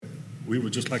We were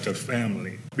just like a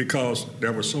family because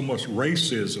there was so much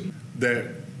racism that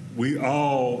we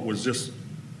all was just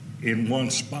in one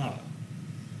spot.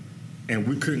 And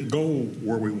we couldn't go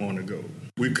where we want to go.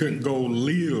 We couldn't go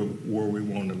live where we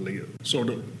want to live. So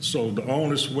the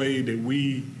only thing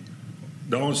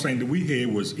that we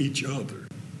had was each other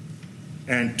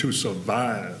and to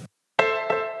survive.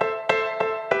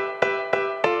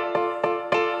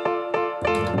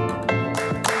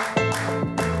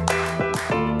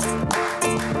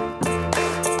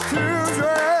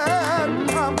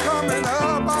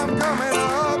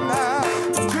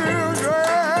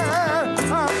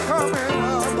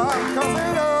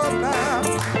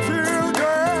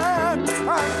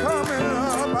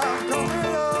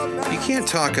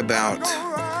 Talk about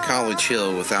College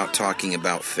Hill without talking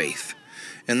about faith.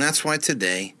 And that's why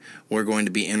today we're going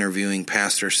to be interviewing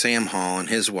Pastor Sam Hall and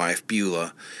his wife,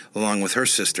 Beaulah, along with her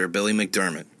sister, Billie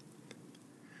McDermott.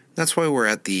 That's why we're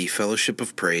at the Fellowship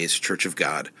of Praise Church of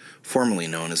God, formerly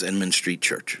known as Inman Street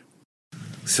Church.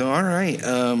 So, all right,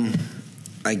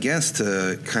 I guess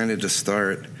to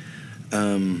start,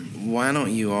 why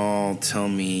don't you all tell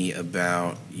me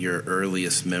about your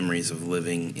earliest memories of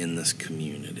living in this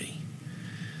community?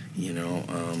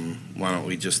 Why don't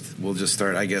we'll just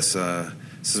start, I guess,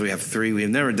 since we have three. We've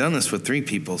never done this with three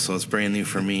people, so it's brand new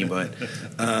for me. But,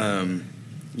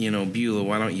 Beaulah,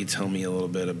 why don't you tell me a little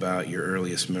bit about your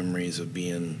earliest memories of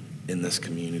being in this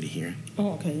community here?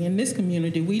 Okay, in this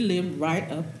community, we lived right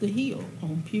up the hill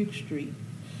on Puke Street.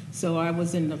 So I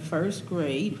was in the first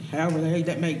grade, however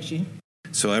that makes you.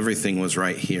 So everything was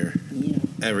right here. Yeah.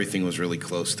 Everything was really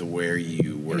close to where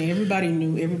you were. And everybody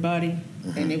knew everybody,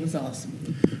 and it was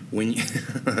awesome. When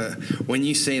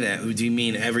you say that, do you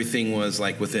mean everything was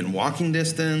like within walking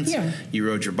distance? Yeah. You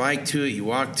rode your bike to it, you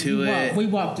walked to it? We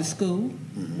walked to school,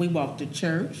 we walked to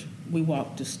church, we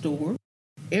walked to store.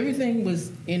 Everything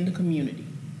was in the community.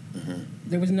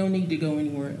 There was no need to go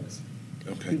anywhere else.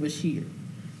 Okay. It was here.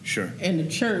 Sure. And the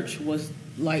church was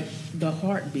like the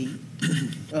heartbeat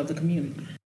of the community.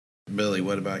 Billie,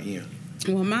 what about you?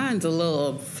 Well, mine's a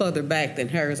little further back than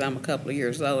hers. I'm a couple of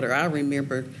years older. I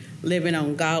remember living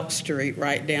on Galt Street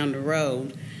right down the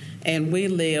road, and we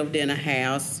lived in a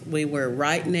house. We were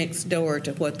right next door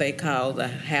to what they call the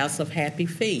House of Happy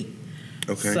Feet.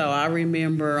 Okay. So I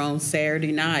remember on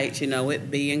Saturday nights,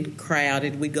 it being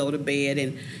crowded, we go to bed,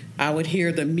 and I would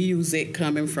hear the music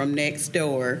coming from next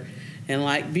door. And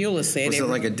like Beaulah said... Was it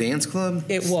like a dance club?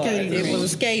 It was. It was a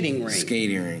skating rink.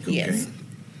 Skating rink, okay. Yes.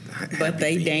 But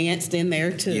they danced in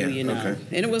there, too, Okay.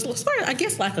 And it was sort of, I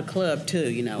guess, like a club, too,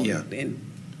 Yeah. And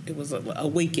it was a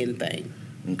weekend thing.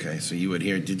 Okay, so you would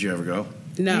hear... Did you ever go?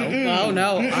 No. Oh,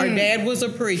 no. Our dad was a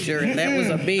preacher, and that was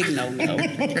a big no-no.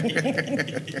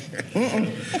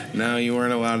 No, you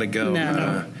weren't allowed to go.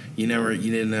 No. You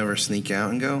didn't ever sneak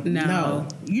out and go? No.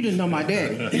 You didn't know my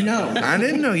daddy. No. I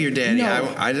didn't know your daddy.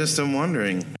 No. I just am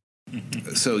wondering.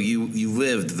 So you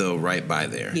lived, though, right by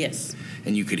there? Yes.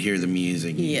 And you could hear the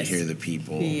music, you Yes. could hear the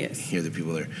people, Yes. hear the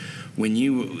people there. When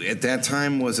you, at that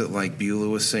time, was it like Beaulah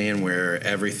was saying where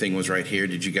everything was right here?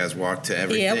 Did you guys walk to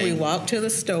everything? Yeah, we walked to the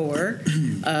store.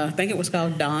 I think it was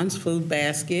called Don's Food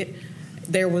Basket.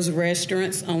 There was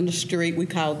restaurants on the street. We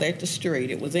called that the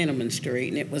street. It was Inman Street,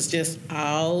 and it was just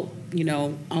all,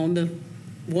 on the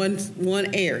one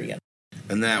area.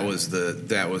 And that was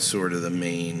sort of the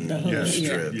main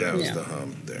strip. Yeah. That was the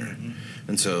hum there. Mm-hmm.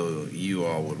 And so you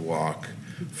all would walk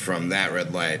from that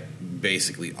red light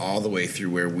basically all the way through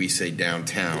where we say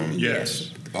downtown.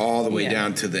 Yes. All the way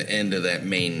down to the end of that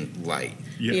main light.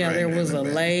 Yeah, right, there was a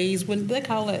back. Lay's. What they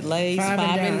call it? Lay's,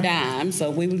 five and dime.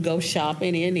 So we would go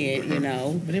shopping in it,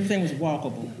 But everything was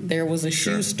walkable. There was a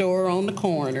shoe store on the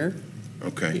corner.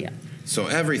 Okay. Yeah. So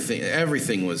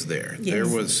everything was there. Yes. There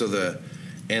was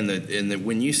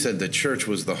when you said the church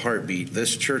was the heartbeat,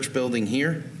 this church building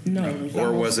here? No.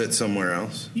 Or was it somewhere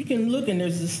else? You can look, and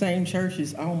there's the same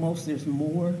churches. Almost, there's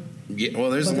more. Yeah, well,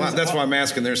 there's a lot. That's why I'm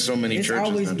asking. There's so many churches. It's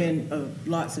always been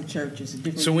lots of churches.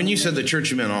 So when you said the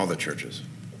church, you meant all the churches?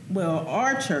 Well,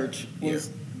 our church was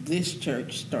this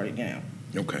church started out.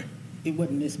 Okay. It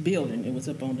wasn't this building. It was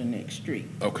up on the next street.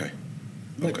 Okay.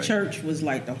 But church was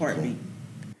like the heartbeat.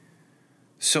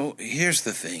 So here's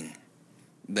the thing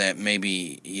that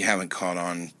maybe you haven't caught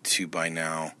on to by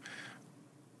now.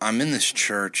 I'm in this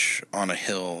church on a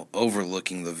hill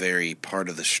overlooking the very part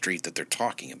of the street that they're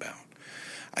talking about.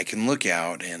 I can look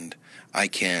out and I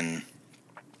can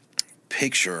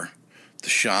picture the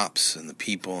shops and the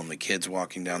people and the kids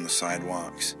walking down the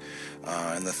sidewalks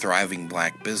and the thriving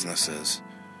black businesses,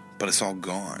 but it's all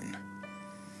gone.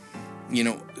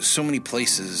 So many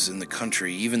places in the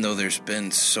country, even though there's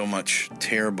been so much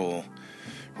terrible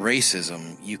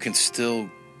racism, you can still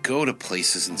go to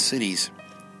places and cities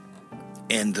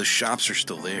and the shops are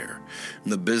still there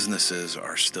and the businesses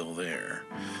are still there.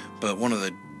 But one of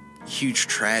the huge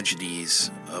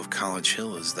tragedies of College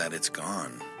Hill is that it's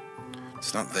gone.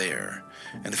 It's not there.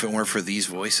 And if it weren't for these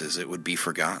voices, it would be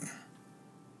forgotten.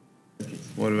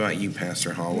 What about you,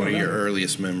 Pastor Hall? What are your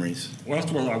earliest memories? Well,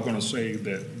 that's what I'm going to say,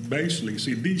 that basically,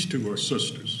 see, these two are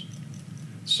sisters.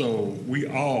 So we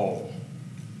all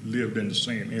lived in the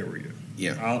same area.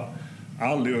 Yeah.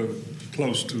 I lived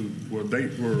close to where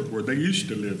they used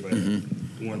to live at.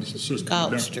 Mm-hmm. When the sisters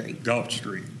Gulf Street. Gulf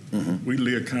Street. Mm-hmm. We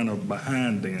lived kind of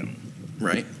behind them.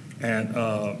 Right. And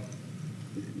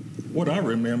what I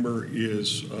remember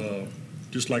is,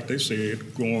 just like they said,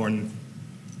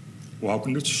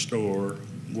 walking to the store,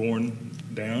 going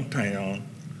downtown.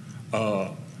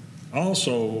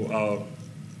 Also,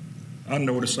 I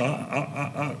noticed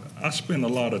I spent a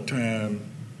lot of time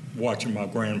watching my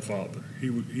grandfather.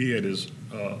 He had his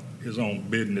own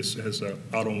business as an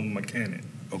auto mechanic.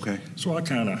 Okay. So I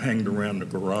kind of hanged around the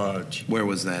garage. Where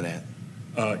was that at?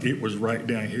 It was right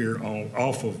down here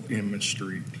off of Inman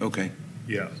Street. Okay.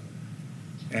 Yeah.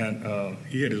 And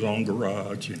he had his own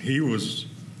garage, and he was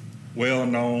well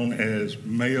known as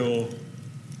Mail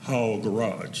Hall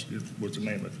Garage. It was the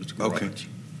name of his garage.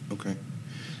 Okay.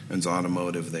 And it's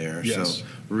automotive there. Yes. So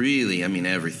really, I mean,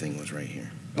 everything was right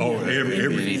here. Oh, Anything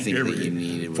everything. that you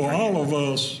needed was For right all here. of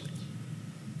us,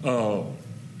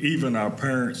 even our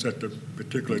parents at the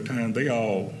particular time,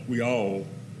 we all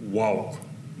walk.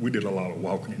 We did a lot of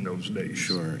walking in those days.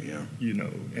 Sure, yeah. You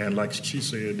know, and like she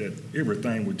said, that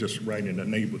everything was just right in the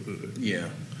neighborhood. Yeah.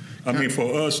 I mean,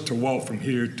 for us to walk from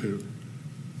here to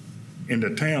in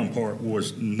the town part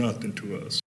was nothing to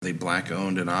us. They black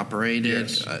owned and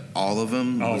operated. Yes. All of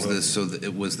them. All Was of this so?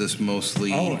 It was this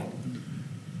mostly.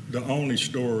 The only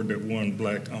store that wasn't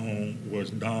black owned was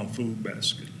Don Food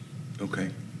Basket. Okay.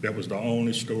 That was the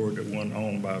only store that wasn't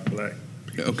owned by black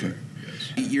people. Okay.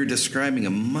 Yes. You're describing a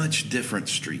much different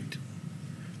street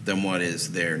than what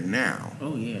is there now.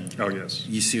 Oh, yeah. Oh, yes.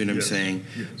 You see what I'm Yes. saying?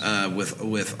 Yes.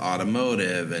 With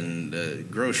automotive and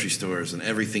grocery stores and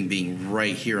everything being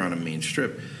right here on a main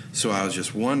strip. So I was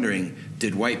just wondering,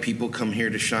 did white people come here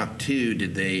to shop too?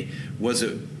 Was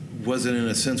it in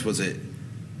a sense,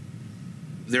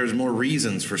 there's more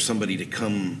reasons for somebody to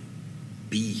come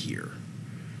be here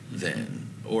then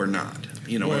or not?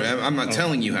 You know, Well, I'm not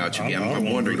telling you how it should be.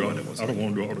 I'm wondering what it was. I don't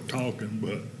want to do all the talking,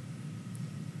 but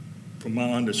from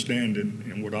my understanding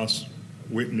and what I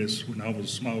witnessed when I was a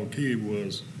small kid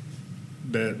was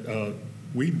that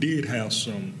we did have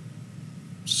some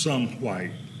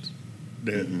white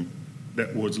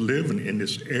that was living in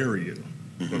this area,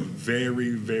 but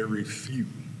very, very few.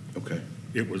 Okay.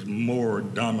 It was more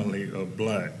dominantly of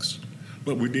blacks,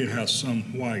 but we did have some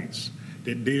whites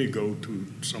that did go to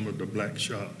some of the black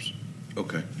shops.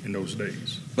 Okay. In those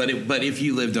days. But if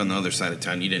you lived on the other side of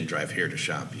town, you didn't drive here to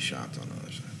shop. You shopped on the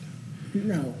other side of town.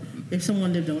 No. If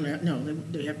someone lived on that, no,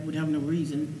 they would have no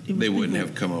reason. It was They wouldn't people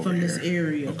have come over from here. this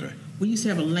area. Okay. We used to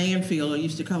have a landfill. I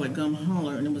used to call it Gum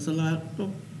Holler, and there was a lot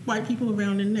of white people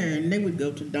around in there, and they would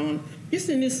go to Don. Just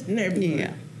in this neighborhood.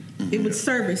 Yeah. It would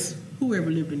service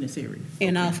whoever lived in this area.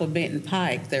 And off of Benton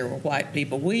Pike, there were white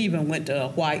people. We even went to a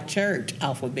white church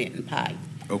off of Benton Pike.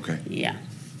 Okay. Yeah.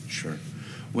 Sure.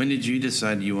 When did you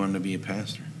decide you wanted to be a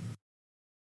pastor?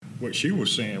 What she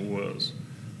was saying was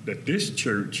that this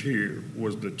church here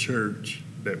was the church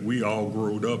that we all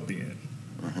growed up in.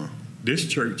 Uh-huh. This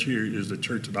church here is the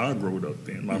church that I growed up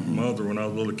in. My mother, when I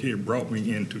was a little kid, brought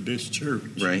me into this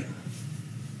church. Right.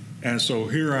 And so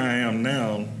here I am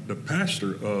now, the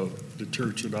pastor of the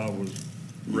church that I was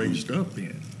raised up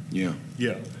in. Yeah.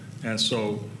 Yeah. And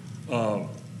so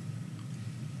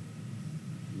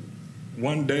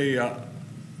one day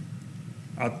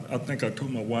I think I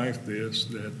told my wife this,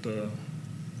 that,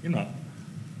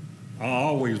 I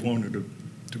always wanted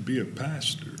to be a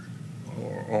pastor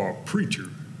or a preacher,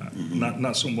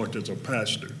 not so much as a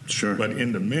pastor, Sure. but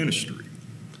in the ministry.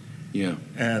 Yeah.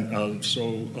 And so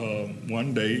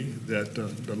one day that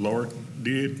the Lord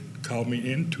did call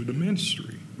me into the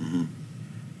ministry. Mm-hmm.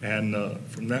 And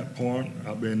from that point,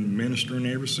 I've been ministering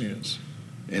ever since.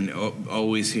 And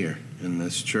always here in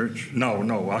this church?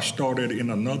 No, I started in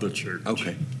another church.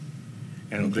 Okay.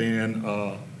 And then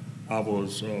I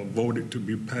was voted to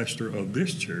be pastor of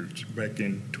this church back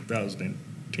in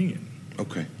 2010.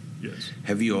 Okay. Yes.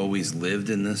 Have you always lived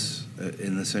in this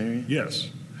area?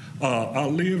 Yes. I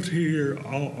lived here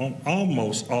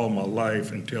almost all my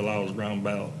life until I was around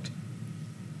about,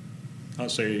 I'd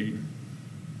say,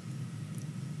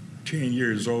 10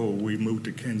 years old. We moved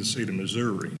to Kansas City,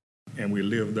 Missouri, and we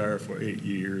lived there for 8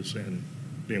 years. And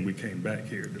then we came back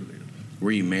here to live.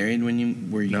 Were you married when you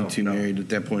No. married at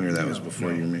that point, or that was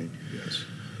before you were married? Yes.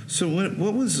 So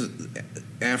what was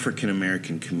African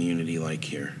American community like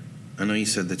here? I know you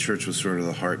said the church was sort of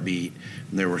the heartbeat,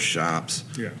 and there were shops.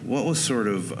 Yeah. What was sort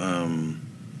of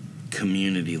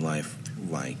community life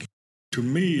like? To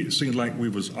me, it seemed like we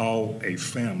was all a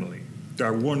family.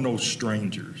 There were no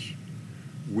strangers.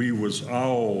 We was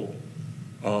all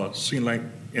seemed like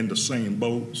in the same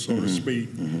boat, so to speak.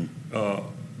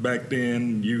 Back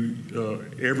then,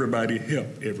 everybody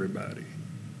helped everybody.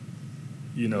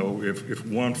 You know, if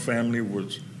one family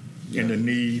was in the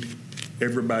need,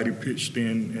 everybody pitched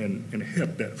in and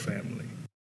helped that family.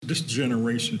 This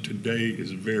generation today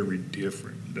is very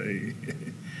different.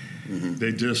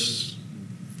 They just,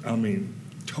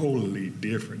 totally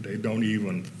different. They don't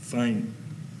even think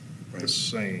the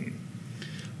same.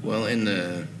 Well,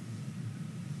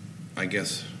 I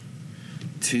guess,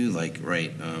 too,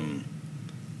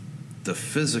 the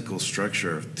physical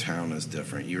structure of town is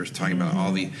different. You were talking about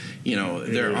all the,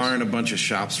 there aren't a bunch of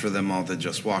shops for them all to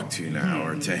just walk to now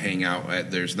or to hang out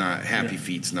at. There's not, Happy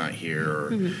Feet's not here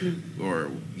or,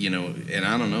 and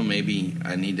I don't know, maybe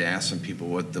I need to ask some people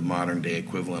what the modern day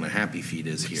equivalent of Happy Feet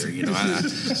is here.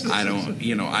 I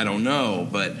don't know,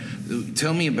 but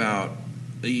tell me about,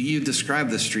 you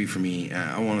described this street for me.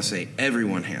 I want to say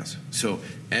everyone has. So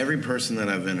every person that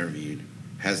I've interviewed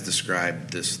has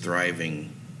described this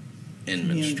thriving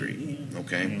Inman Street,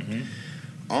 okay?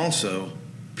 Also,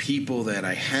 people that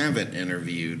I haven't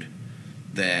interviewed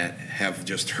that have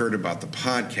just heard about the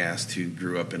podcast who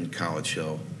grew up in College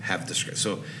Hill have described.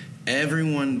 So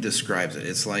everyone describes it.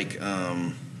 It's like,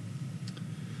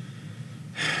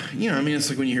 it's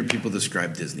like when you hear people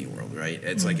describe Disney World, right?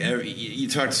 It's like you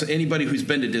talk to anybody who's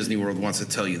been to Disney World wants to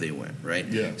tell you they went, right?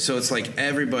 Yeah. So it's like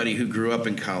everybody who grew up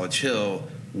in College Hill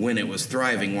when it was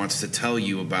thriving wants to tell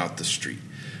you about the street.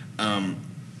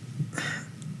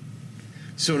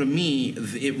 So to me,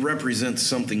 it represents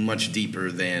something much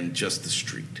deeper than just the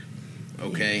street.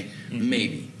 Okay,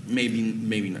 maybe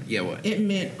not. Yeah, what? It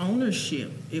meant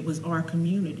ownership. It was our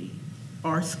community,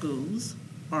 our schools,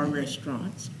 our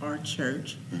restaurants, our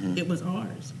church. It was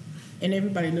ours, and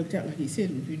everybody looked out like he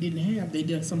said. If you didn't have, they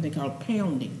did something called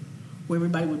pounding, where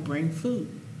everybody would bring food.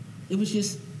 It was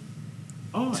just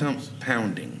ours.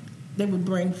 Pounding. They would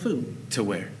bring food To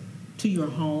where? to your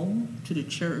home, to the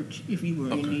church, if you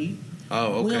were in need.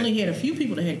 Oh, okay. We only had a few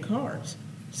people that had cars,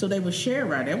 so they would share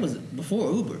ride. That was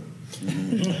before Uber.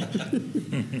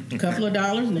 A couple of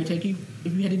dollars, and they take you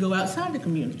if you had to go outside the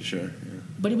community. Sure. Yeah.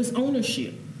 But it was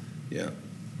ownership. Yeah.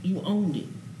 You owned it.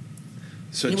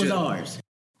 So it was ours.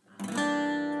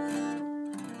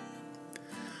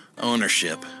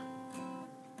 Ownership.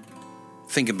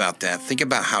 Think about that. Think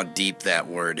about how deep that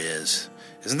word is.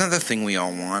 Isn't that the thing we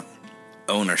all want?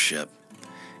 Ownership.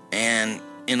 And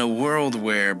in a world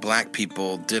where black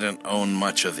people didn't own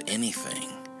much of anything,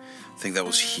 I think that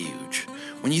was huge.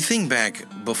 When you think back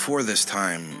before this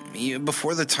time,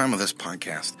 before the time of this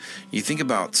podcast, you think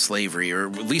about slavery, or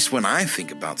at least when I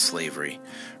think about slavery,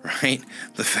 right?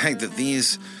 The fact that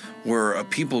these were a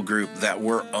people group that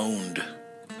were owned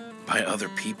by other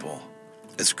people.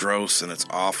 It's gross and it's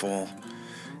awful,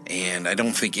 and I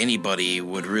don't think anybody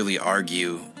would really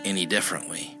argue any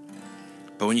differently.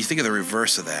 But when you think of the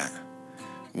reverse of that,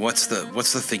 what's the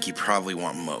thing you probably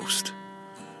want most?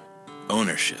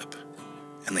 Ownership.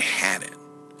 And they had it.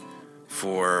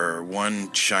 For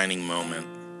one shining moment,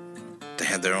 they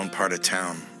had their own part of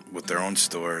town with their own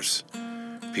stores,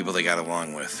 people they got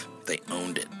along with. They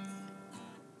owned it.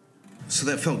 So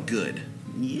that felt good.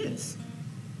 Yes.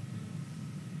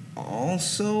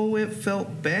 Also, it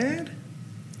felt bad?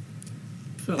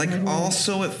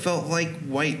 Also, it felt like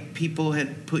white people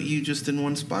had put you just in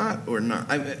one spot, or not?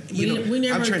 We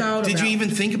never thought about it. Did you even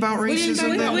think about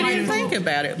racism? We didn't think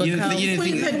about it. You didn't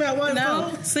think about white no,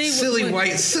 folks? Silly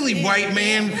white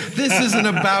man. This isn't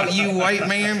about you, white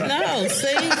man. No,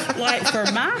 see, like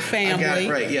for my family, I got it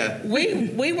right, yeah.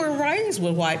 we were raised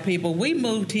with white people. We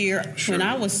moved here when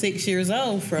I was 6 years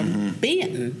old from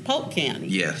Benton, Polk County.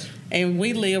 Yes. And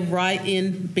we lived right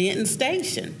in Benton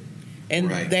Station. And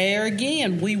there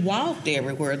again, we walked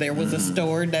everywhere. There was a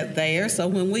store there. So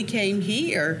when we came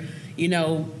here,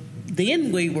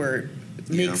 then we were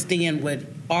mixed in with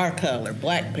our color,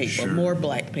 black people, more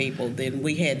black people than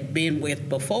we had been with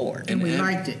before. And we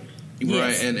liked it.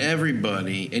 Right, and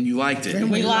everybody, and you liked it.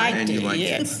 And we liked it,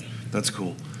 yes. That's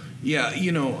cool. Yeah,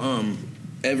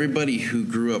 everybody who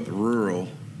grew up rural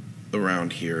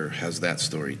around here has that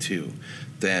story too.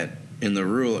 That in the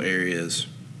rural areas,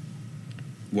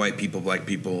 white people, black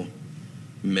people,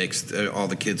 mixed, all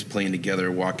the kids playing together,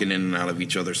 walking in and out of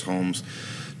each other's homes.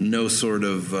 no sort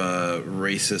of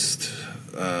racist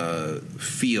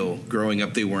feel growing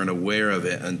up. They weren't aware of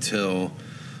it until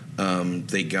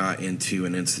they got into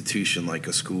an institution like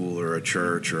a school or a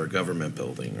church or a government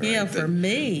building. Right? Yeah, for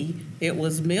me, it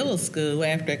was middle school.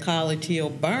 After College Hill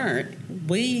burnt,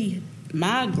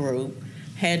 my group,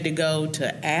 had to go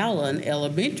to Allen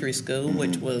Elementary School,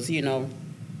 which was,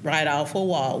 right off of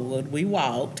Wildwood. We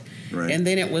walked. Right. And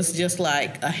then it was just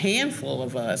like a handful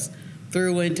of us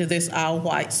threw into this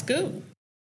all-white school.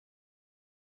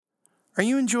 Are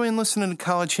you enjoying listening to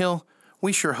College Hill?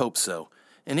 We sure hope so.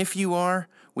 And if you are,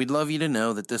 we'd love you to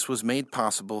know that this was made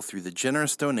possible through the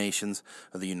generous donations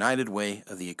of the United Way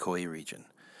of the Ocoee region.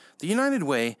 The United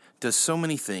Way does so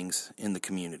many things in the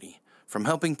community. From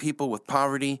helping people with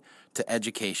poverty to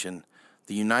education,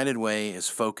 the United Way is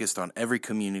focused on every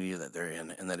community that they're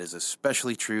in, and that is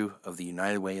especially true of the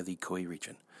United Way of the Ocoee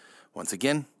region. Once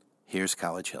again, here's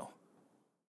College Hill.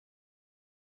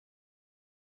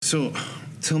 So,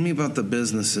 tell me about the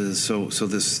businesses. So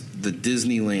the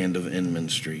Disneyland of Inman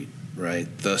Street, right?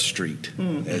 The street,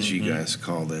 as you guys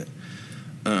called it.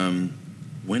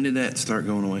 When did that start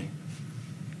going away?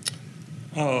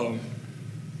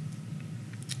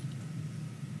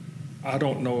 I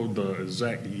don't know the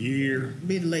exact year.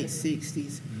 Mid late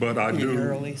 60s. But I do.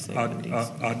 Early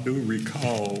 70s. I do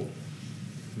recall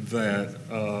that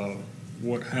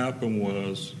what happened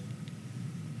was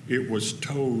it was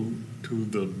told to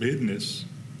the business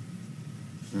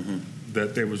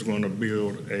that they was going to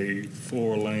build a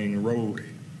 4-lane road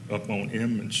up on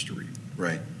Inman Street.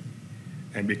 Right.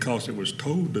 And because it was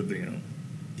told to them,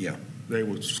 yeah, they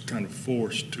was kind of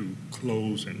forced to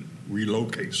close and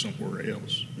relocate somewhere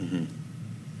else.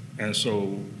 And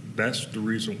so that's the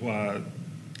reason why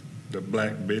the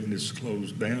black business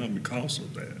closed down, because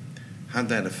of that. How'd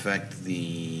that affect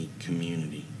the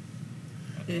community?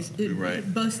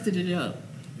 It busted it up.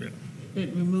 Yeah.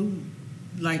 It removed,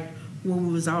 like, where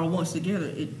we was all once together,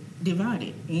 it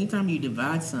divided. Anytime you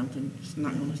divide something, it's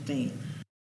not going to stand.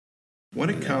 What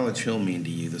did College Hill mean to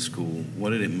you, the school?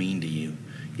 What did it mean to you?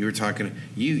 You were talking,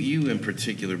 you in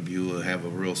particular, Beaulah, have a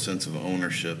real sense of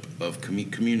ownership, of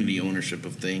community ownership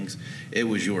of things. It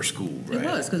was your school, right? It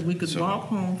was, because we could walk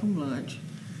home from lunch,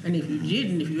 and if you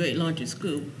didn't, if you ate lunch at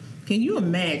school, can you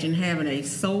imagine having a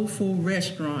soulful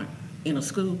restaurant in a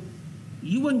school?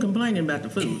 You wasn't complaining about the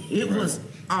food. It was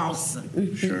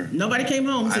awesome. Sure. Nobody came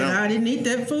home and said, I didn't eat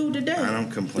that food today. I don't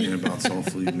complain about soul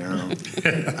food now.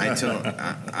 I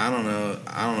don't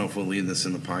know if we'll leave this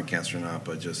in the podcast or not,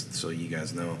 but just so you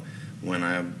guys know,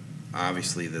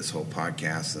 obviously this whole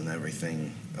podcast and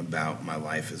everything about my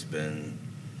life has been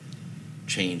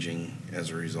changing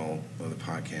as a result of the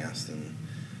podcast, and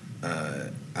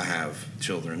I have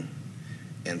children,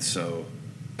 and so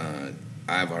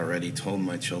I've already told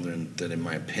my children that, in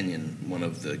my opinion, one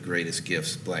of the greatest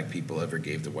gifts black people ever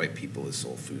gave to white people is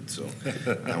soul food. So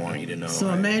I want you to know. So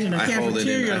imagine a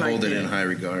cafeteria like that. I hold it in high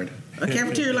regard. A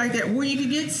cafeteria like that where you could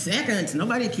get seconds.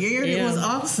 Nobody cared. Yeah. It was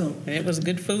awesome. And it was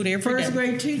good food every day. First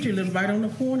grade teacher lived right on the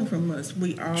corner from us.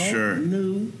 We all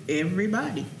knew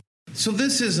everybody. So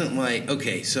this isn't like,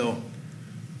 okay, so,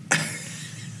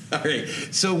 all right,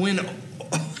 so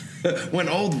when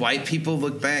old white people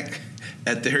look back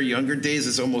at their younger days,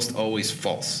 it's almost always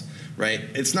false, right?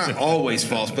 It's not always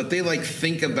false, but they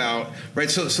think about, right?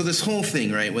 So this whole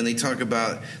thing, right? When they talk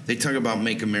about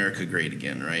Make America Great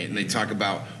Again, right? And they talk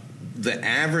about the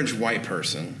average white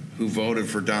person who voted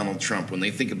for Donald Trump. When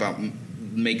they think about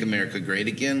Make America Great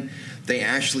Again, they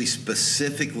actually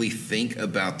specifically think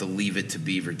about the Leave It to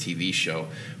Beaver TV show,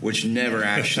 which never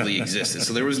actually existed.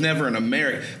 So there was never an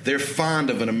America. They're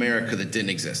fond of an America that didn't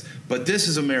exist. But this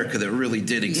is America that really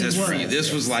did exist for you.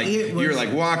 This was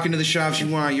you're walking to the shops you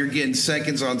want, you're getting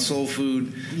seconds on soul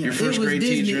food, your first grade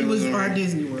teacher. It was our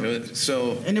Disney World.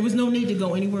 And there was no need to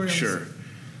go anywhere else. Sure.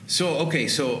 So, okay,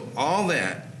 so all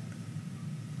that,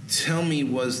 tell me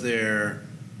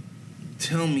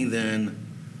then,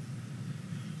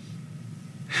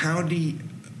 how do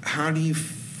you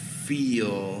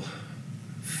feel,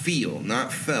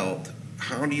 not felt,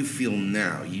 how do you feel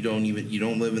now? You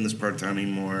don't live in this part of town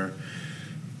anymore.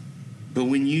 But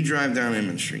when you drive down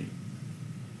Inman Street,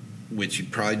 which you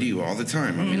probably do all the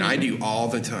time. I mean, I do all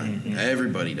the time.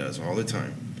 Everybody does all the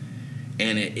time.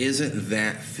 And it isn't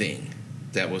that thing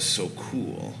that was so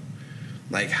cool.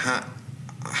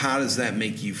 How does that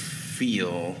make you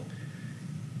feel?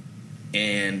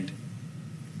 And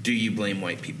do you blame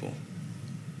white people?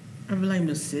 I blame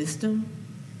the system,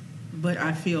 but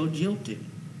I feel jilted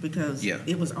because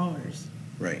it was ours.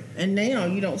 Right. And now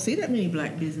you don't see that many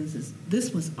black businesses.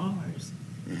 This was ours.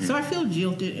 So I feel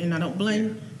jilted, and I don't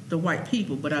blame the white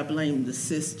people, but I blame the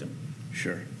system.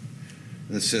 Sure.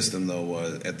 The system, though,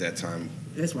 was at that time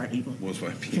That's white people. was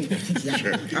white people. Yeah.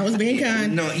 Sure. I was being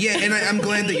kind. No, yeah, and I'm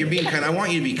glad that you're being kind. I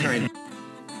want you to be kind.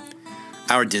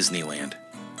 Our Disneyland.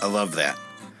 I love that.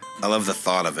 I love the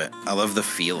thought of it. I love the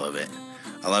feel of it.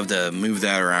 I love to move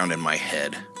that around in my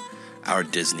head. Our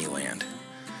Disneyland.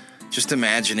 Just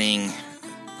imagining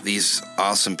these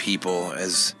awesome people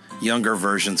as younger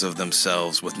versions of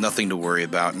themselves with nothing to worry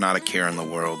about, not a care in the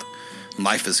world.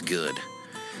 Life is good.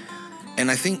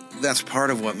 And I think that's part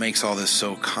of what makes all this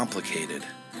so complicated.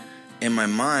 In my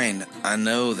mind, I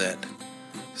know that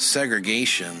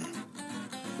segregation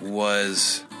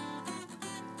was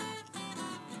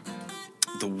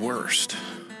the worst.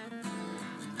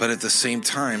 But at the same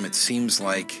time, it seems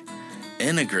like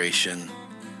integration,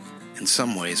 in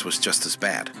some ways, was just as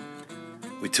bad.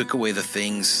 We took away the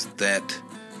things that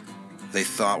they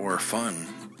thought were fun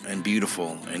and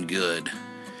beautiful and good,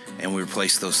 and we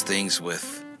replaced those things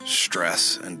with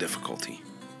stress and difficulty.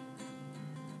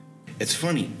 It's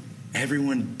funny,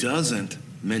 everyone doesn't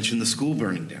mention the school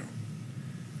burning down.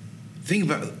 Think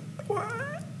about it.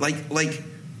 Like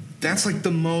that's like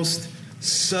the most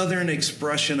Southern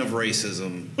expression of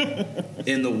racism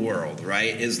in the world,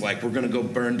 right? Is like, we're going to go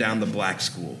burn down the black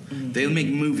school. Mm-hmm. They make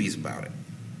movies about it,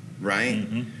 right?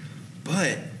 Mm-hmm.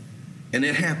 But, and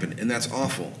it happened, and that's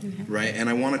awful, mm-hmm. right? And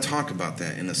I want to talk about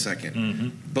that in a second. Mm-hmm.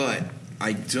 But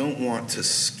I don't want to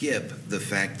skip the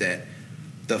fact that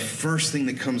the first thing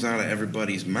that comes out of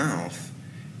everybody's mouth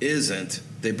isn't,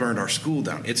 they burned our school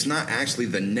down. It's not actually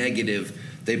the negative,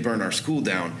 they burned our school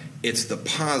down. It's the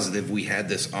positive, we had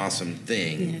this awesome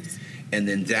thing, yes. And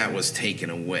then that was taken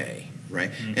away,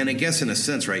 right? Mm-hmm. And I guess in a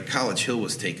sense, right, College Hill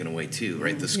was taken away too,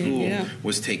 right? The school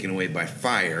was taken away by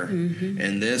fire, mm-hmm.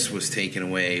 and this was taken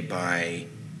away by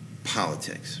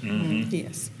politics. Mm-hmm.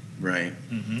 Yes. Right?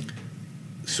 Mm-hmm.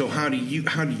 So how do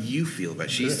you feel about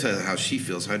it? She's telling how she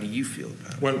feels. How do you feel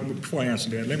about it? Well, before I answer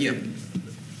that,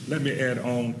 let me add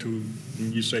on to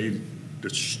when you say the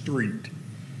street,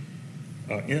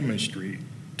 Inman Street.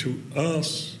 To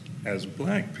us as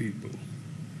black people,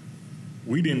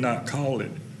 we did not call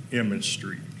it Inman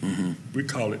Street. Mm-hmm. We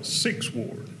call it 6th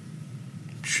Ward.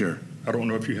 Sure. I don't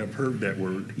know if you have heard that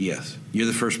word. Yes. You're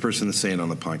the first person to say it on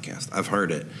the podcast. I've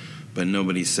heard it, but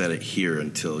nobody said it here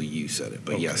until you said it.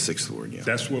 But okay. Yeah, 6th Ward, yeah.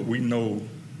 That's what we know.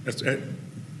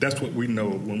 That's what we know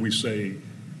when we say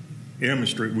Inman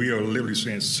Street. We are literally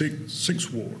saying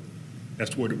 6th Ward.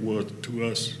 That's what it was to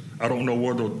us. I don't know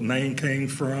where the name came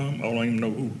from. I don't even know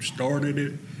who started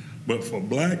it. But for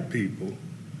black people,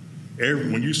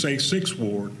 when you say 6th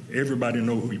Ward, everybody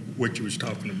knows what you was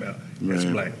talking about as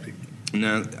black people.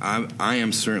 Now, I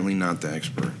am certainly not the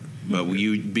expert, but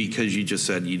because you just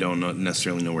said you don't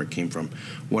necessarily know where it came from.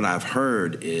 What I've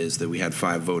heard is that we had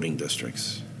 5 voting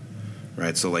districts,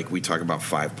 right? So, like, we talk about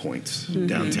 5 points mm-hmm.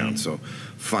 downtown. So,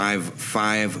 five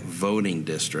voting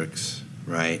districts,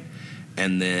 right?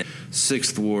 And then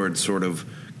 6th Ward sort of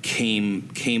came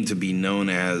to be known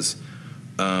as,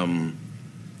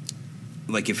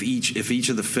 like if each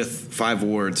of the 5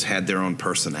 wards had their own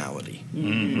personality,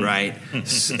 mm-hmm. right?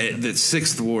 The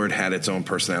 6th Ward had its own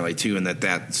personality too, and that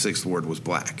 6th Ward was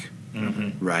black,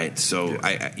 mm-hmm. right? So yes.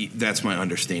 I that's my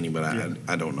understanding, but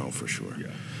I don't know for sure.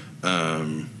 Yeah.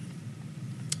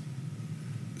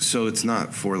 So it's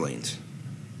not 4 lanes.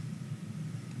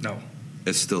 No,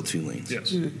 it's still 2 lanes.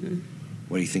 Yes. Mm-hmm.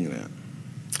 What do you think of that?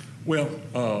 Well,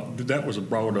 that was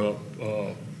brought up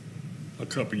a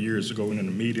couple of years ago in a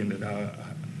meeting that I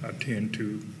attend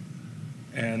to.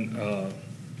 And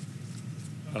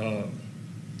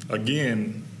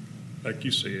again, like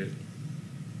you said,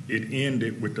 it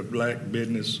ended with the black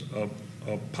business of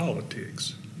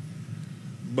politics.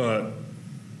 But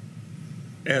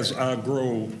as I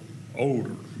grow older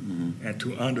mm-hmm. and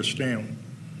to understand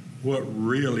what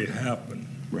really happened,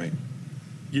 right?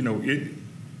 You know,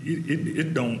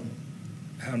 it don't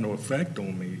have no effect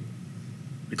on me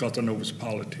because I know it's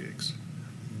politics.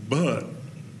 But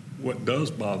what does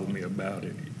bother me about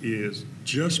it is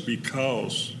just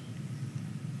because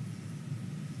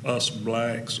us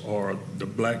blacks or the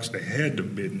blacks that had the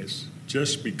business,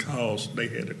 just because they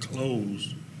had to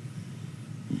close,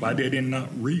 why they did not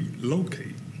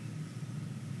relocate.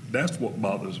 That's what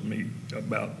bothers me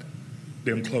about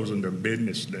them closing their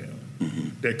business down.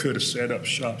 Mm-hmm. They could have set up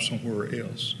shop somewhere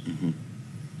else, mm-hmm.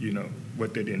 you know,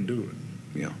 but they didn't do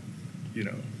it. Yeah. You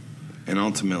know. And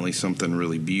ultimately something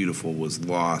really beautiful was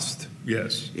lost.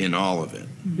 Yes. In all of it,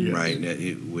 yes. right?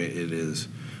 It is,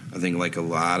 I think, like a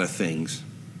lot of things,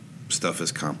 stuff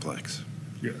is complex.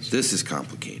 Yes. This is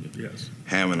complicated. Yes.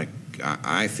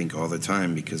 I think all the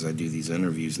time, because I do these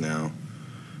interviews now,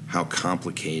 how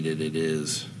complicated it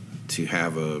is to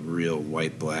have a real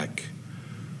white-black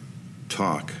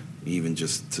talk, even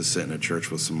just to sit in a church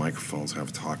with some microphones and have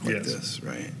a talk like this,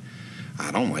 right?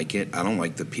 I don't like it. I don't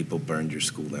like that people burned your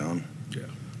school down. Yeah.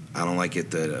 I don't like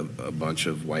it that a bunch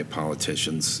of white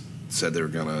politicians said they were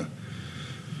going to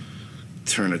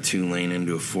turn a 2-lane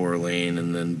into a 4-lane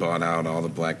and then bought out all the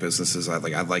black businesses. I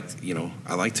like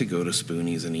to go to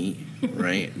Spoonies and eat,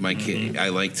 right? My kid, I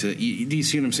like to. Do you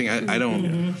see what I'm saying? I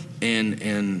don't,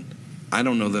 and I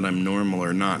don't know that I'm normal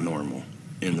or not normal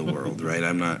in the world, right?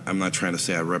 I'm not trying to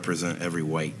say I represent every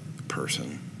white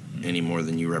person any more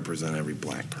than you represent every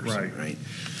black person, right?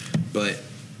 But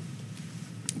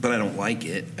I don't like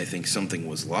it. I think something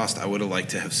was lost. I would have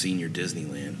liked to have seen your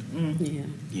Disneyland. Yeah.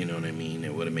 You know what I mean?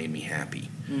 It would have made me happy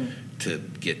to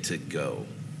get to go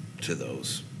to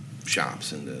those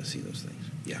shops and to see those things.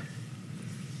 Yeah.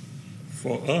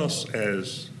 For us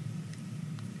as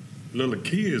little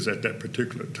kids at that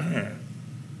particular time,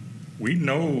 we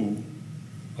know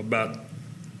about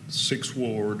Sixth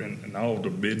Ward and all the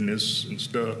business and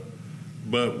stuff,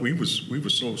 but we were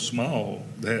so small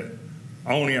that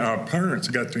only our parents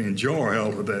got to enjoy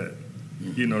all of that.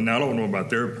 You know, now I don't know about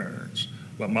their parents,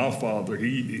 but my father,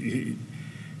 he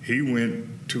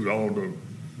went to all the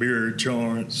beer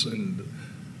joints and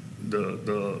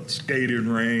the skating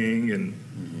ring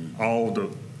and all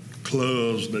the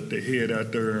clubs that they had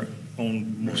out there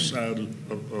on most side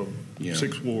of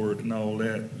Sixth Ward and all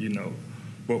that, you know.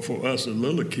 But for us as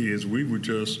little kids, we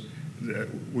was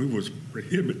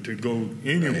prohibited to go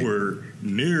anywhere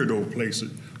near those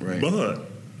places. Right.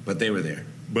 But they were there.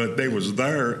 But they was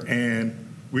there,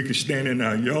 and we could stand in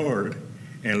our yard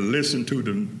and listen to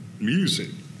the music.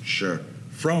 Sure.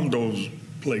 From those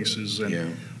places,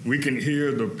 and we can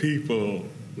hear the people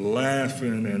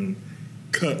laughing and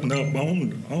cutting up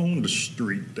on the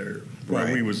street there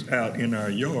while we was out in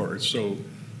our yard. So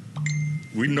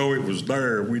we know it was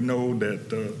there. We know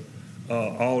that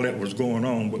all that was going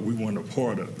on, but we weren't a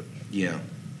part of it. Yeah.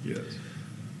 Yes.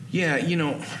 Yeah, you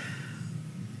know,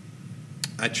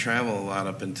 I travel a lot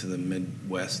up into the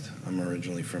Midwest. I'm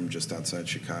originally from just outside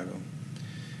Chicago.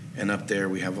 And up there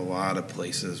we have a lot of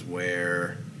places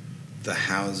where the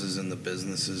houses and the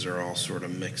businesses are all sort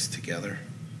of mixed together,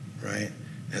 right?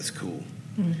 That's cool.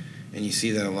 Mm-hmm. And you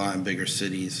see that a lot in bigger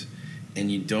cities,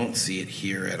 and you don't see it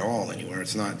here at all anywhere.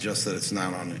 It's not just that it's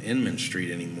not on Inman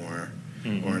Street anymore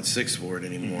or in Sixth Ward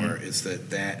anymore. It's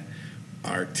that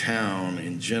our town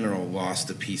in general lost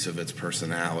a piece of its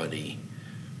personality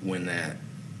when that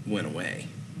went away,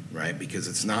 right? Because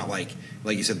it's not like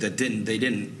you said, they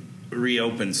didn't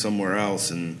reopen somewhere else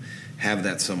and have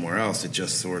that somewhere else. It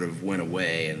just sort of went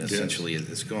away, and essentially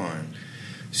it's gone.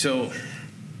 So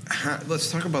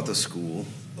let's talk about the school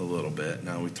a little bit.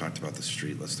 Now we've talked about the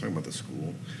street. Let's talk about the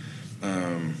school.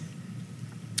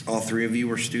 All three of you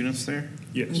were students there?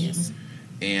 Yes.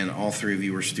 And all three of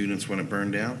you were students when it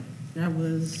burned down? He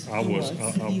was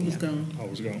gone. I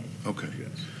was gone. Okay. Yes.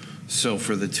 So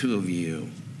for the two of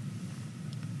you,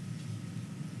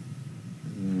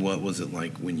 what was it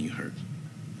like when you heard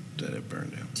that it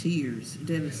burned down? Tears,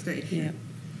 devastation. Yeah.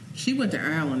 She went to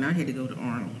Arnold, I had to go to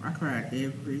Arnold. I cried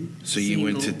every So you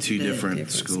went to two different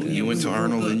schools. You went to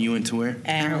Arnold, and you went to where?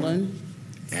 Allen.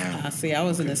 Yeah. See, I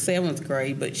was in the 7th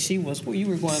grade, but you were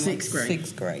going Sixth grade.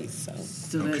 6th grade. So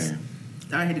Okay.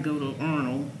 I had to go to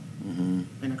Arnold,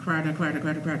 and I cried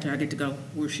till I get to go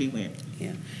where she went.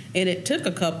 yeah, and it took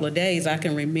a couple of days. I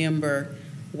can remember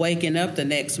waking up the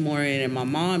next morning and my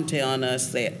mom telling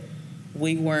us that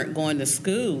we weren't going to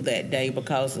school that day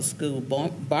because the school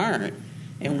burned.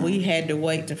 And we had to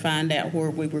wait to find out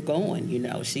where we were going, you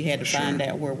know. She had to find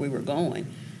out where we were going.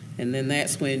 And then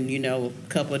that's when, you know, a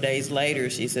couple of days later,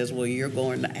 she says, well, you're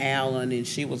going to Allen, and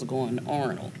she was going to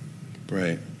Arnold.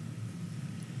 Right.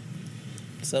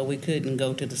 So we couldn't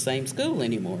go to the same school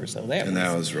anymore. So that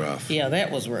was rough. Yeah,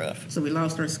 that was rough. So we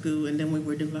lost our school, and then we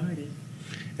were divided.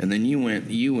 And then you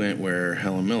went where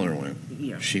Helen Miller went.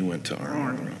 Yeah. She went to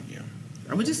Arnold. Yeah.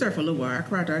 I was just there for a little while. I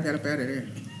cried till I got up out of there.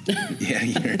 Yeah,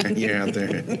 you're out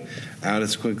there, out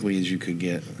as quickly as you could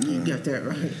get. You got that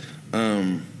right.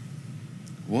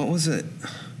 What was it?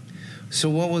 So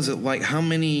what was it like? How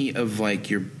many of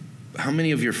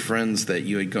your friends that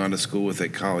you had gone to school with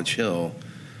at College Hill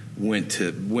went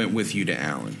with you to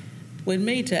Allen? With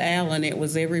me to Allen, it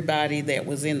was everybody that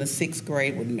was in the 6th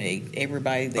grade with me.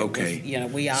 Everybody that was, you know,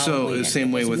 we all So went. the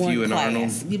same way with you and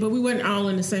Arnold? Yeah, but we weren't all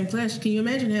in the same class. Can you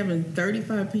imagine having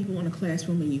 35 people in a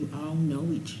classroom and you all know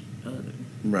each other?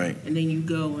 Right. And then you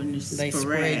go and it's They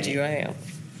sporadic. spread you out.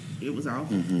 It was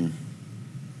awful. Mm-hmm.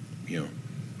 Yeah.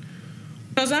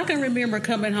 Because I can remember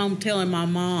coming home telling my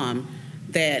mom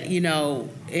that, you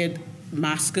know,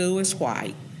 my school is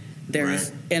white.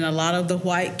 And a lot of the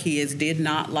white kids did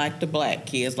not like the black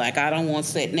kids. Like, I don't want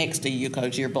to sit next to you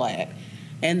because you're black.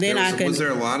 And then was there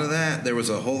a lot of that? There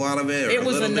was a whole lot of it? Or it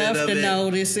was a little enough bit of to it?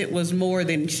 notice it was more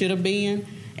than it should have been.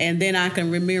 And then I can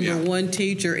remember one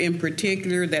teacher in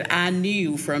particular that I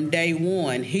knew from day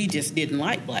one. He just didn't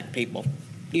like black people,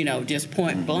 just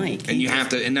point blank. And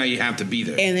now you have to be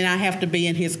there. And then I have to be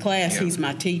in his class. Yeah. He's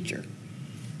my teacher.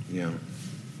 Yeah.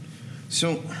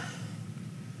 So,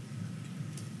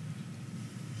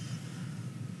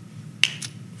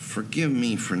 forgive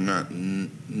me for not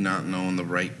knowing the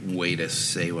right way to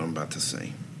say what I'm about to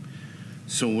say.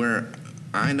 So where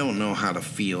I don't know how to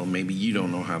feel, maybe you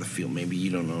don't know how to feel, maybe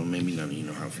you don't know, maybe none of you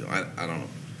know how to feel. I don't know.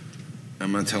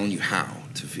 I'm not telling you how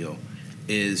to feel.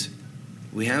 Is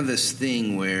we have this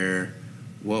thing where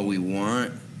what we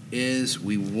want is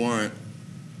we want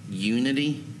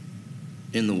unity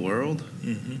in the world.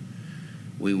 Mm-hmm.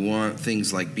 We want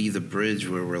things like Be the Bridge,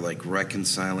 where we're like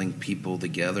reconciling people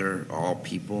together, all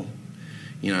people.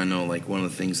 I know like one of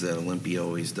the things that Olympia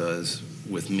always does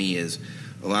with me is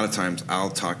a lot of times I'll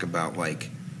talk about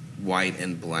like white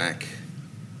and black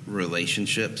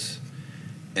relationships,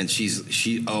 and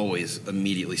she always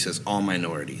immediately says all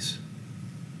minorities,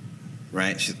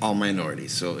 right? She's all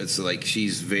minorities. So it's like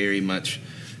she's very much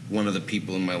one of the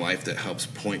people in my life that helps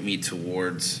point me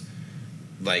towards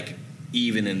like,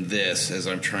 even in this, as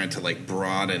I'm trying to like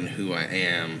broaden who I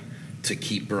am, to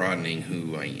keep broadening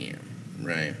who I am,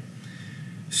 right?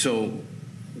 So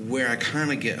where I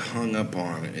kind of get hung up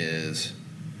on is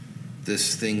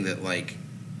this thing that like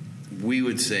we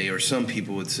would say, or some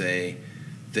people would say,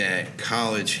 that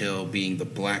College Hill being the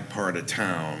black part of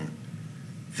town,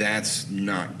 that's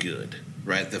not good,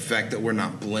 right? The fact that we're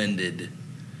not blended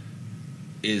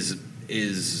is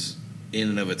in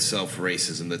and of itself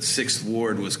racism. That 6th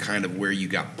Ward was kind of where you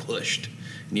got pushed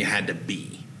and you had to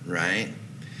be, right?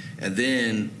 And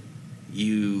then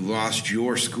you lost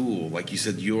your school, like you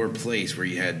said, your place where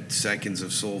you had seconds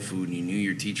of soul food and you knew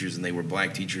your teachers and they were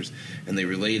black teachers and they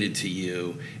related to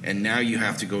you, and now you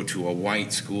have to go to a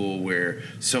white school where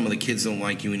some of the kids don't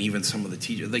like you and even some of the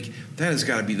teachers. Like, that has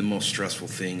got to be the most stressful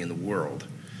thing in the world,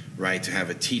 right? To have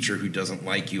a teacher who doesn't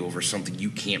like you over something you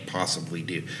can't possibly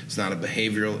do. It's not a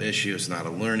behavioral issue. It's not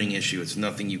a learning issue. It's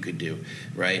nothing you could do,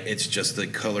 right? It's just the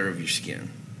color of your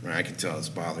skin. Right? I can tell it's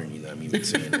bothering you that I'm even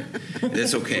saying it.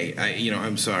 It's okay.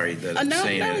 I'm sorry that I'm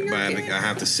saying it, but I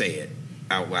have to say it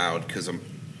out loud because I'm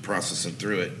processing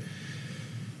through it.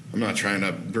 I'm not trying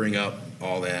to bring up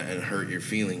all that and hurt your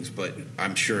feelings, but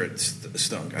I'm sure it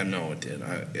stunk. I know it did.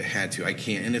 It had to. I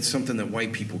can't. And it's something that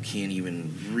white people can't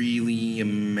even really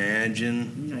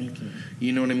imagine. No, you can't.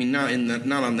 You know what I mean? Not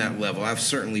on that level. I've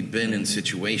certainly been in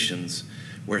situations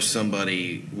where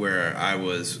I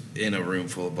was in a room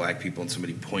full of black people and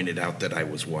somebody pointed out that I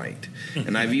was white.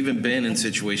 And I've even been in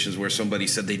situations where somebody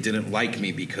said they didn't like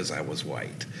me because I was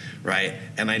white, right?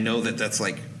 And I know that that's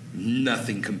like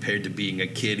nothing compared to being a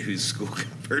kid whose school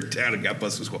got burned down and got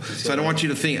bused from school. So I don't want you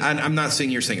to think, I'm not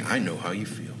saying you're saying, I know how you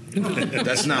feel.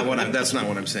 That's not what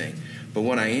I'm saying. But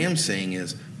what I am saying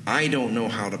is, I don't know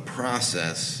how to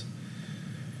process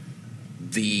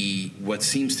what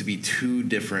seems to be two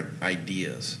different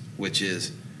ideas, which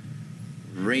is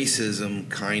racism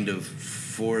kind of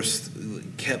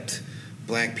kept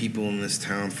black people in this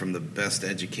town from the best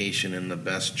education and the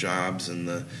best jobs and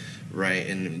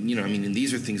and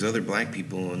these are things other black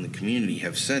people in the community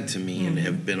have said to me and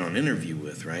have been on interview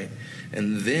with, right?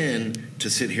 And then to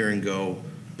sit here and go,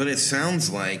 but it sounds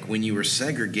like when you were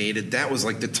segregated, that was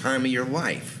like the time of your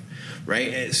life,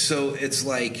 right? So it's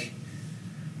like,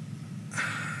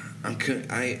 I'm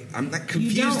not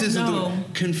confused.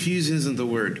 Confused isn't the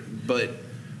word, but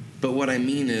what I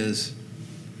mean is,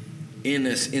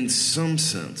 in some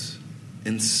sense,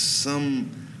 in some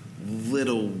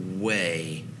little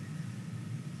way,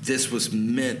 this was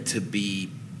meant to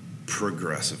be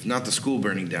progressive. Not the school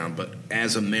burning down, but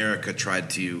as America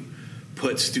tried to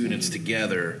put students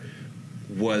together,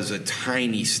 was a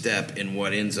tiny step in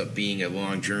what ends up being a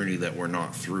long journey that we're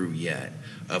not through yet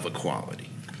of equality.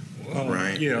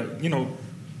 Right. Yeah,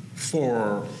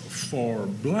 for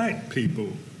black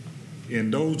people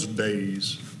in those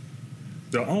days,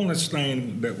 the only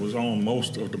thing that was on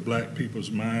most of the black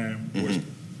people's mind was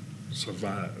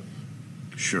survive.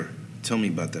 Sure. Tell me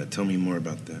about that. Tell me more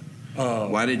about that.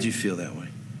 Why did you feel that way?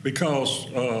 Because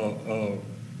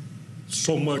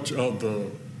so much of the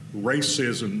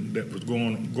racism that was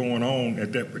going on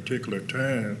at that particular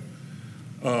time.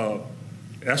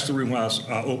 That's the reason why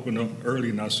I opened up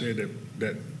early and I said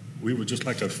that we were just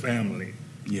like a family.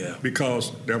 Yeah.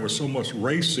 Because there was so much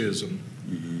racism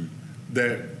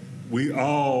that we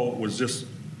all was just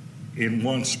in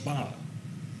one spot,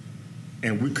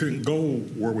 and we couldn't go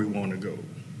where we want to go.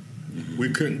 Mm-hmm. We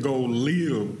couldn't go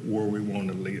live where we want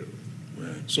to live.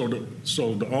 Right. So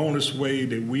the only thing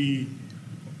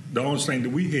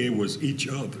that we had was each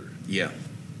other. Yeah.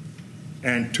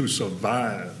 And to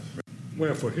survive.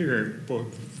 Well, for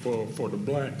the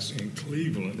blacks in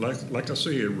Cleveland, like I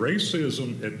said,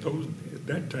 racism at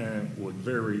that time was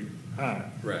very high.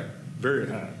 Right. Very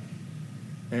high.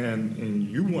 And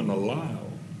you weren't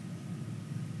allowed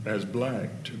as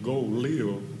black to go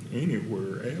live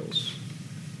anywhere else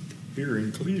here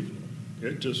in Cleveland.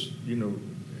 It just, they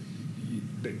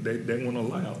weren't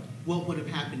allowed. What would have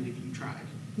happened if you tried?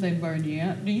 They burned you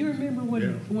out. Do you remember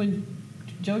when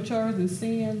Joe Charles and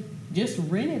Sin just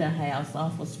rented a house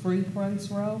off of Spring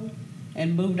Place Road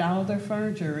and moved all their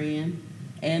furniture in,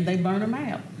 and they burned them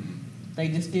out? They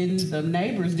just the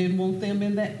neighbors didn't want them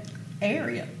in that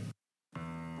area.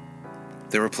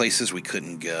 There were places we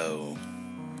couldn't go.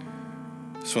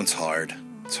 This one's hard.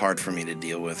 It's hard for me to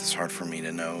deal with. It's hard for me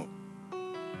to know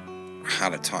how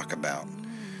to talk about.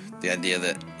 The idea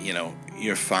that,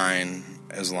 you're fine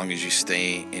as long as you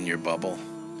stay in your bubble.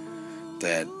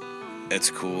 That it's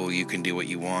cool, you can do what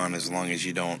you want as long as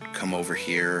you don't come over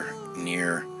here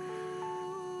near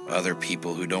other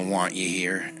people who don't want you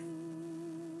here.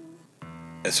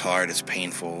 It's hard, it's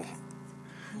painful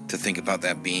to think about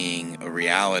that being a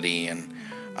reality, and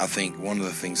I think one of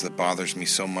the things that bothers me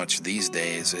so much these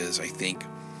days is I think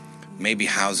maybe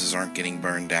houses aren't getting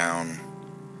burned down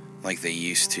like they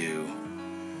used to,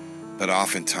 but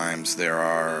oftentimes there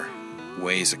are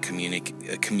ways a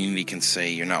community can say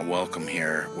you're not welcome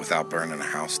here without burning a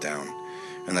house down,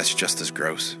 and that's just as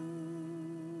gross.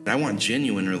 I want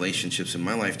genuine relationships in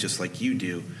my life just like you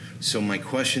do. So my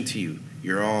question to you,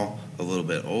 you're all a little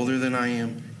bit older than I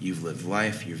am, you've lived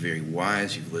life, you're very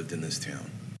wise, you've lived in this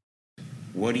town.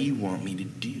 What do you want me to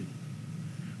do?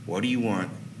 What do you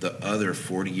want the other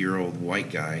 40-year-old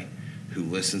white guy who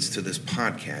listens to this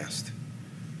podcast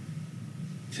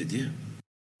to do?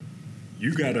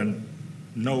 You got to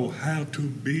know how to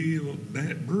build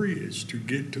that bridge to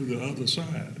get to the other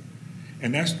side.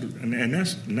 And that's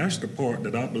the part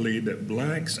that I believe that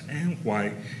blacks and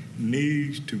white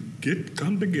needs to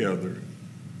come together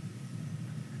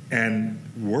and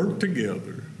work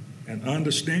together and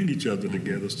understand each other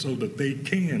together so that they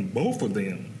can, both of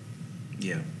them,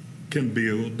 can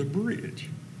build the bridge.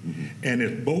 Mm-hmm. And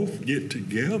if both get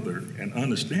together and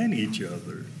understand each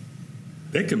other,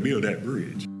 they can build that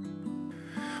bridge.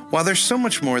 While there's so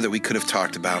much more that we could have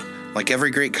talked about, like every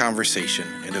great conversation,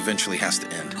 it eventually has to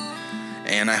end.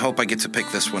 And I hope I get to pick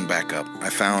this one back up. I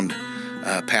found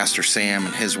Pastor Sam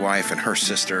and his wife and her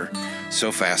sister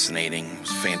so fascinating. It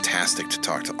was fantastic to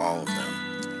talk to all of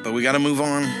them. But we got to move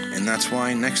on, and that's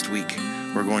why next week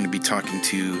we're going to be talking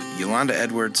to Yolanda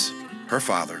Edwards, her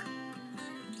father,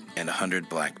 and 100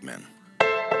 black men.